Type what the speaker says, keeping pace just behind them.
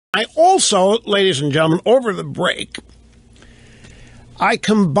I also, ladies and gentlemen, over the break, I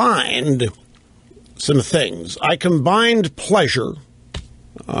combined some things. I combined pleasure.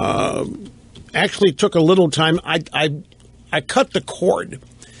 Actually took a little time. I cut the cord.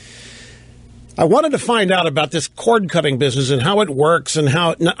 I wanted to find out about this cord-cutting business and how it works and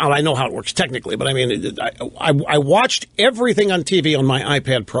how... No, I know how it works technically, but I mean, I watched everything on TV on my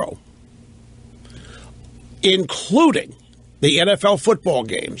iPad Pro, including the NFL football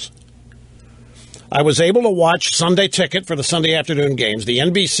games. I was able to watch Sunday Ticket for the Sunday afternoon games. The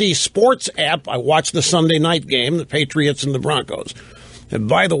NBC Sports app, I watched the Sunday night game, the Patriots and the Broncos. And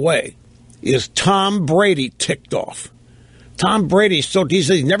by the way, is Tom Brady ticked off? Tom Brady,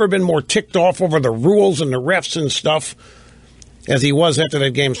 he's never been more ticked off over the rules and the refs and stuff as he was after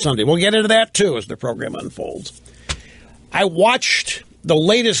that game Sunday. We'll get into that, too, as the program unfolds. I watched the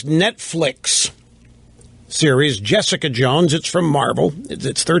latest Netflix series, Jessica Jones. It's from Marvel.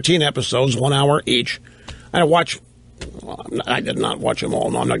 It's 13 episodes, 1 hour each. I did not watch them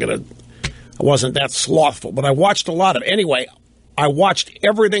all. No, I wasn't that slothful, but I watched a lot of it. Anyway, I watched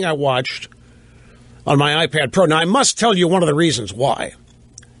everything I watched on my iPad Pro. Now, I must tell you one of the reasons why.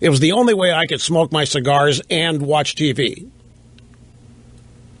 It was the only way I could smoke my cigars and watch TV.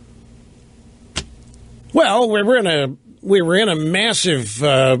 Well, we were in a massive,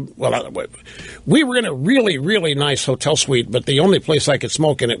 we were in a really, really nice hotel suite, but the only place I could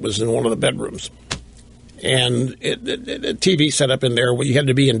smoke in it was in one of the bedrooms. And a TV set up in there where you had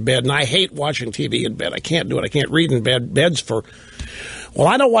to be in bed. And I hate watching TV in bed. I can't do it. I can't read in bed.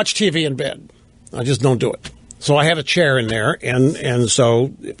 I don't watch TV in bed. I just don't do it. So I had a chair in there. And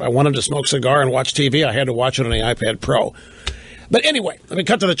so if I wanted to smoke a cigar and watch TV, I had to watch it on the iPad Pro. But anyway, let me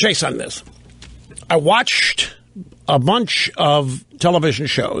cut to the chase on this. I watched a bunch of television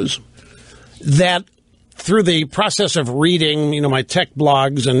shows that, through the process of reading, my tech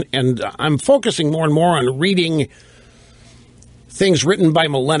blogs, and I'm focusing more and more on reading things written by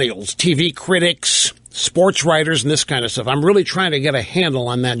millennials, TV critics, sports writers, and this kind of stuff. I'm really trying to get a handle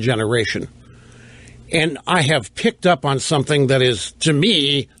on that generation. And I have picked up on something that is, to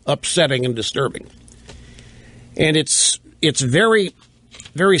me, upsetting and disturbing. And it's very,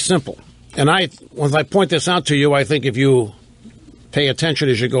 very simple. And once I point this out to you, I think if you pay attention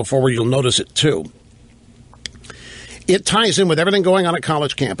as you go forward, you'll notice it too. It ties in with everything going on at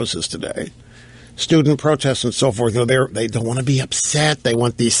college campuses today. Student protests and so forth. They don't want to be upset. They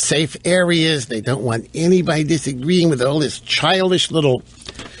want these safe areas. They don't want anybody disagreeing with all this childish little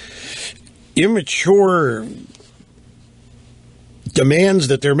immature demands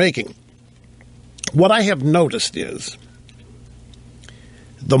that they're making. What I have noticed is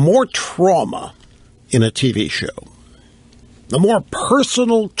the more trauma in a TV show, the more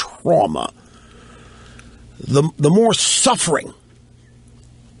personal trauma, the more suffering,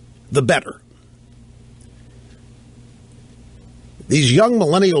 the better. These young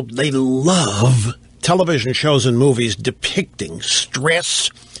millennials, they love television shows and movies depicting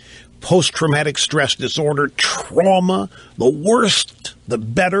stress, post-traumatic stress disorder, trauma, the worst, the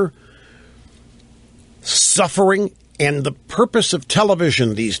better, suffering. And the purpose of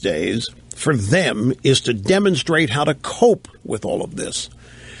television these days for them is to demonstrate how to cope with all of this.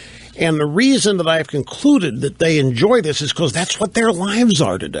 And the reason that I've concluded that they enjoy this is because that's what their lives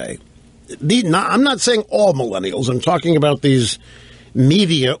are today. I'm not saying all millennials. I'm talking about these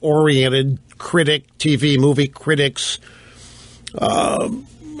media-oriented TV, movie critics.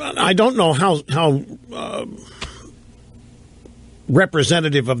 I don't know how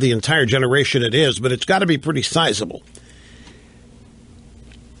representative of the entire generation it is, but it's got to be pretty sizable.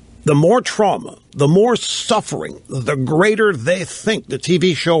 The more trauma, the more suffering, the greater they think the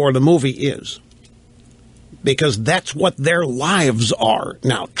TV show or the movie is. Because that's what their lives are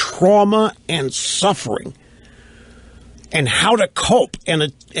now, trauma and suffering. And how to cope.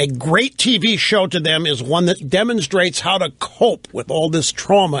 And a great TV show to them is one that demonstrates how to cope with all this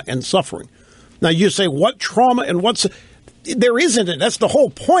trauma and suffering. Now you say, what trauma and what's... There isn't it. That's the whole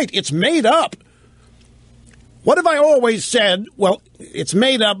point. It's made up. What have I always said? Well, it's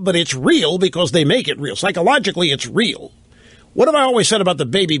made up, but it's real because they make it real. Psychologically, it's real. What have I always said about the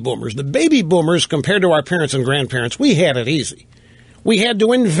baby boomers? The baby boomers, compared to our parents and grandparents, we had it easy. We had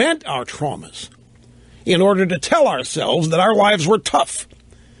to invent our traumas in order to tell ourselves that our lives were tough.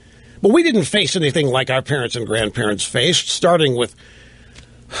 But we didn't face anything like our parents and grandparents faced, starting with,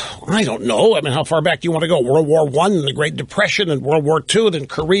 I don't know. I mean, how far back do you want to go? World War I, and the Great Depression, and World War II, then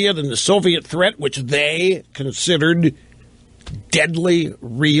Korea, then the Soviet threat, which they considered deadly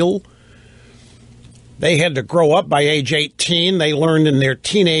real. They had to grow up by age 18. They learned in their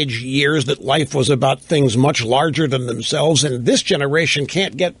teenage years that life was about things much larger than themselves. And this generation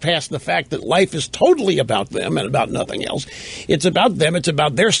can't get past the fact that life is totally about them and about nothing else. It's about them. It's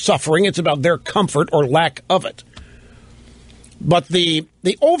about their suffering. It's about their comfort or lack of it. But the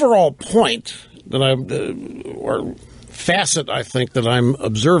overall point that or facet, I think, that I'm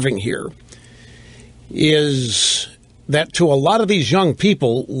observing here is that to a lot of these young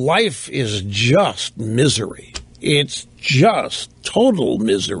people, life is just misery. It's just total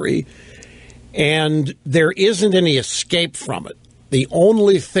misery, and there isn't any escape from it. The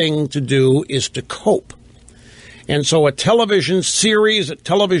only thing to do is to cope. And so a television series, a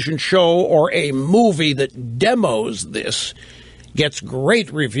television show, or a movie that demos this gets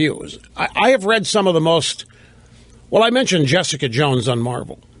great reviews. I have read some of the most... Well, I mentioned Jessica Jones on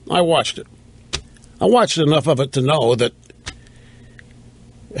Marvel. I watched it. I watched enough of it to know that,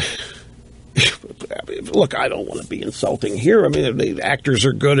 look, I don't want to be insulting here. I mean, the actors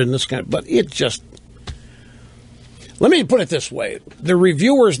are good in this kind of, but it just, let me put it this way. The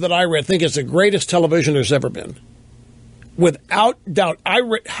reviewers that I read think it's the greatest television there's ever been. Without doubt.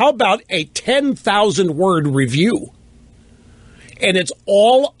 How about a 10,000-word review? And it's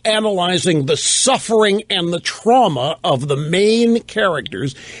all analyzing the suffering and the trauma of the main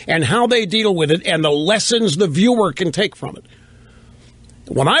characters and how they deal with it and the lessons the viewer can take from it.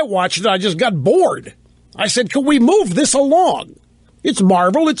 When I watched it, I just got bored. I said, can we move this along? It's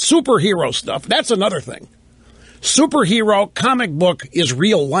Marvel, it's superhero stuff. That's another thing. Superhero comic book is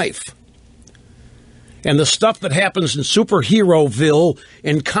real life. And the stuff that happens in Superheroville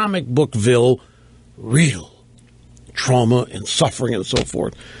and Comic Bookville, real. Trauma and suffering and so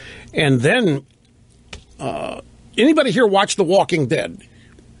forth. And then, anybody here watch The Walking Dead?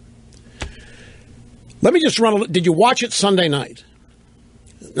 Let me just did you watch it Sunday night?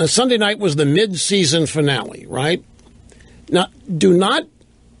 Now, Sunday night was the mid-season finale, right? Now,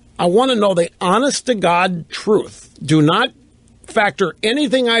 I want to know the honest-to-God truth. Do not factor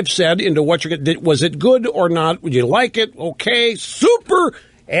anything I've said into what you're going to do. Was it good or not? Would you like it? Okay. Super,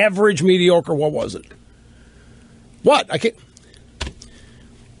 average, mediocre. What was it? What? I can't.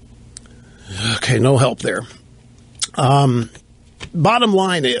 Okay, no help there. Bottom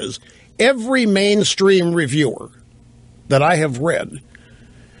line is, every mainstream reviewer that I have read,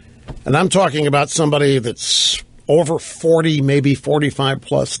 and I'm talking about somebody that's over 40, maybe 45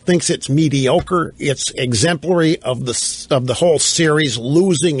 plus, thinks it's mediocre, it's exemplary of the whole series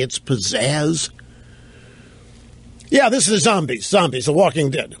losing its pizzazz. Yeah, this is Zombies, The Walking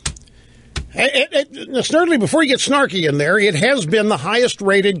Dead. Certainly, before you get snarky in there, it has been the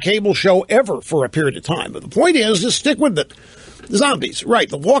highest-rated cable show ever for a period of time. But the point is, just stick with it. Zombies, right,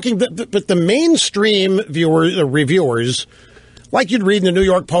 The Walking Dead. But the mainstream reviewers, like you'd read in the New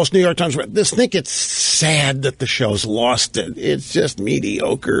York Post, New York Times, just think it's sad that the show's lost it. It's just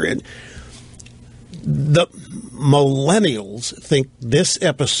mediocre. And the Millennials think this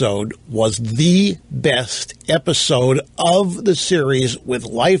episode was the best episode of the series with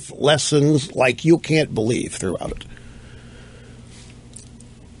life lessons like you can't believe throughout it.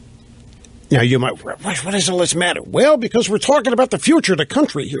 Now, you might, what does all this matter? Well, because we're talking about the future of the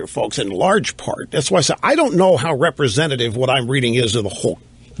country here, folks, in large part. That's why I say I don't know how representative what I'm reading is of the whole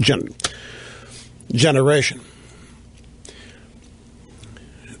generation.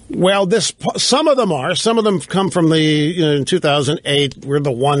 Well, some of them are. Some of them come from in 2008, we're the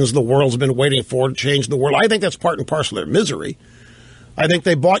ones the world's been waiting for to change the world. I think that's part and parcel of their misery. I think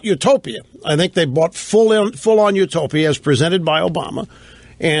they bought utopia. I think they bought full-on utopia as presented by Obama.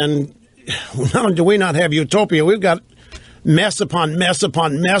 And not only do we not have utopia, we've got mess upon mess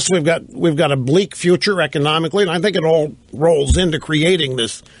upon mess. We've got a bleak future economically, and I think it all rolls into creating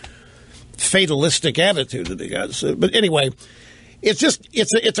this fatalistic attitude that they got. But anyway,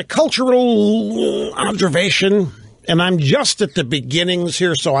 it's a cultural observation, and I'm just at the beginnings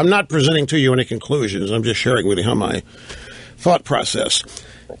here, so I'm not presenting to you any conclusions. I'm just sharing with you how my thought process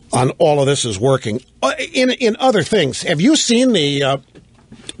on all of this is working. In other things, have you seen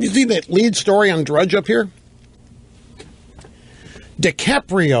you see that lead story on Drudge up here?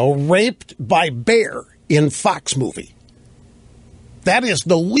 DiCaprio raped by bear in Fox movie. That is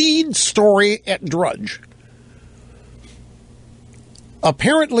the lead story at Drudge.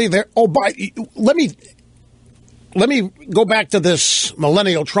 Apparently, let me go back to this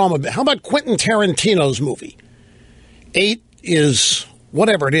millennial trauma. How about Quentin Tarantino's movie? 8 is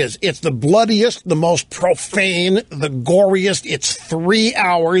whatever it is. It's the bloodiest, the most profane, the goriest. It's 3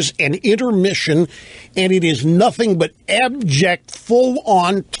 hours, an intermission, and it is nothing but abject,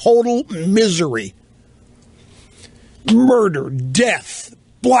 full-on, total misery. Murder, death,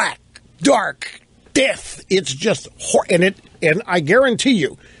 black, dark, death. It's just and I guarantee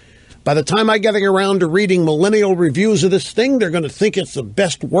you, by the time I get around to reading millennial reviews of this thing, they're going to think it's the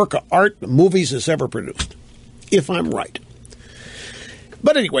best work of art the movies has ever produced, if I'm right.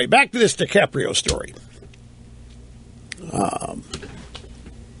 But anyway, back to this DiCaprio story.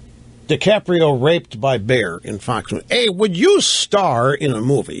 DiCaprio raped by bear in Fox. Hey, would you star in a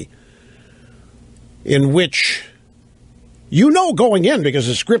movie in which you know going in, because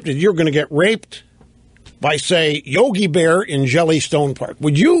it's scripted, you're going to get raped by, say, Yogi Bear in Jellystone Park?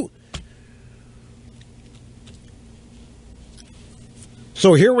 Would you?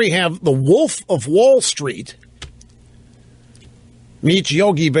 So here we have the Wolf of Wall Street meets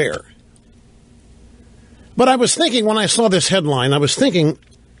Yogi Bear. But I was thinking, when I saw this headline, I was thinking,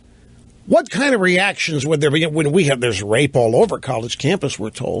 what kind of reactions would there be when there's rape all over college campus, we're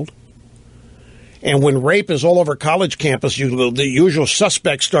told. And when rape is all over college campus, the usual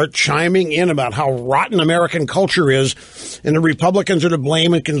suspects start chiming in about how rotten American culture is, and the Republicans are to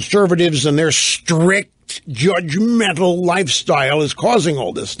blame, and conservatives and their strict, judgmental lifestyle is causing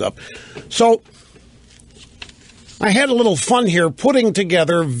all this stuff. So I had a little fun here putting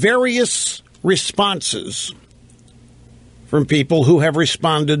together various responses from people who have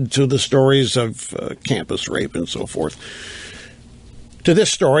responded to the stories of campus rape and so forth, to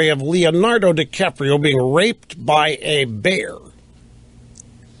this story of Leonardo DiCaprio being raped by a bear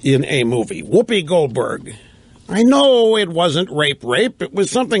in a movie. Whoopi Goldberg. I know it wasn't rape, it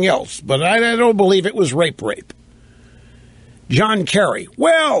was something else, but I don't believe it was rape. John Kerry.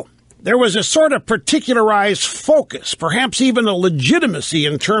 Well, there was a sort of particularized focus, perhaps even a legitimacy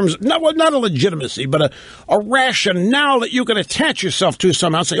in terms, not a legitimacy, but a rationale that you can attach yourself to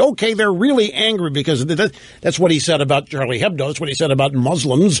somehow. Say, okay, they're really angry because that's what he said about Charlie Hebdo. That's what he said about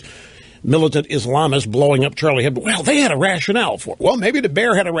Muslims, militant Islamists blowing up Charlie Hebdo. Well, they had a rationale for it. Well, maybe the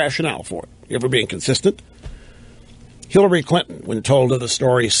bear had a rationale for it. You ever being consistent? Hillary Clinton, when told of the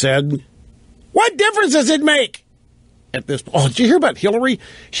story, said, "What difference does it make?" At this, did you hear about Hillary?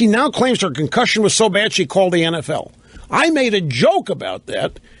 She now claims her concussion was so bad she called the NFL. I made a joke about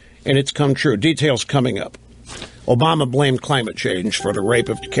that, and it's come true. Details coming up. Obama blamed climate change for the rape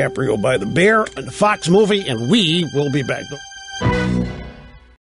of DiCaprio by the bear in the Fox movie, and we will be back.